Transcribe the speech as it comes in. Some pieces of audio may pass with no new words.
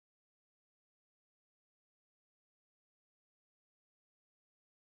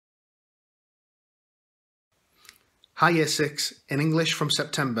Hi Year 6, in English from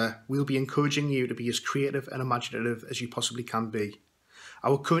September, we'll be encouraging you to be as creative and imaginative as you possibly can be.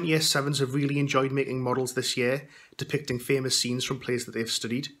 Our current Year 7s have really enjoyed making models this year, depicting famous scenes from plays that they've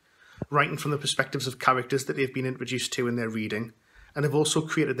studied, writing from the perspectives of characters that they've been introduced to in their reading, and have also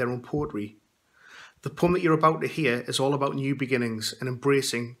created their own poetry. The poem that you're about to hear is all about new beginnings and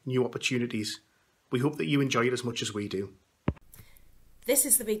embracing new opportunities. We hope that you enjoy it as much as we do. This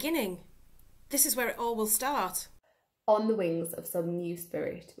is the beginning. This is where it all will start. On the wings of some new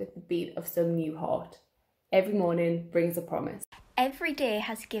spirit, with the beat of some new heart. Every morning brings a promise. Every day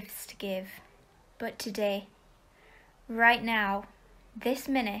has gifts to give, but today, right now, this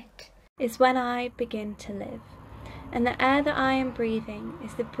minute, is when I begin to live, and the air that I am breathing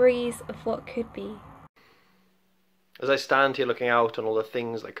is the breeze of what could be. As I stand here looking out on all the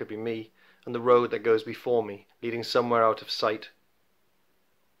things that could be me, and the road that goes before me, leading somewhere out of sight,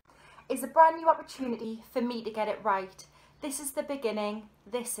 is a brand new opportunity for me to get it right. This is the beginning.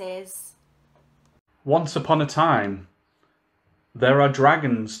 This is... Once upon a time, there are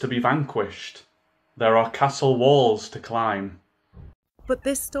dragons to be vanquished. There are castle walls to climb. But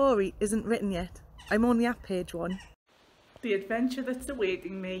this story isn't written yet. I'm only at page 1. The adventure that's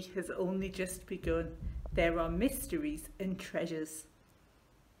awaiting me has only just begun. There are mysteries and treasures.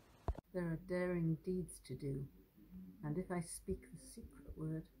 There are daring deeds to do, and if I speak the secret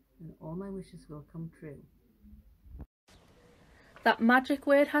word, then all my wishes will come true. That magic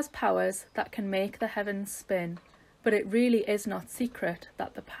word has powers that can make the heavens spin, but it really is not secret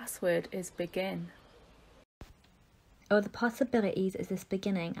that the password is begin. Oh, the possibilities is this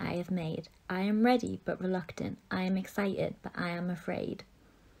beginning I have made. I am ready but reluctant. I am excited but I am afraid.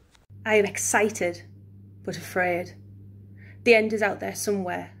 I am excited but afraid. The end is out there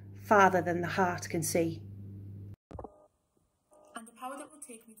somewhere, farther than the heart can see. And the power that will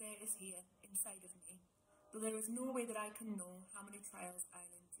take me there is here, inside of me, though there is no way that I can know how many trials I'll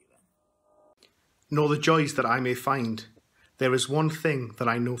endure. Nor the joys that I may find. There is one thing that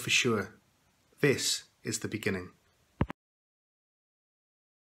I know for sure. This is the beginning.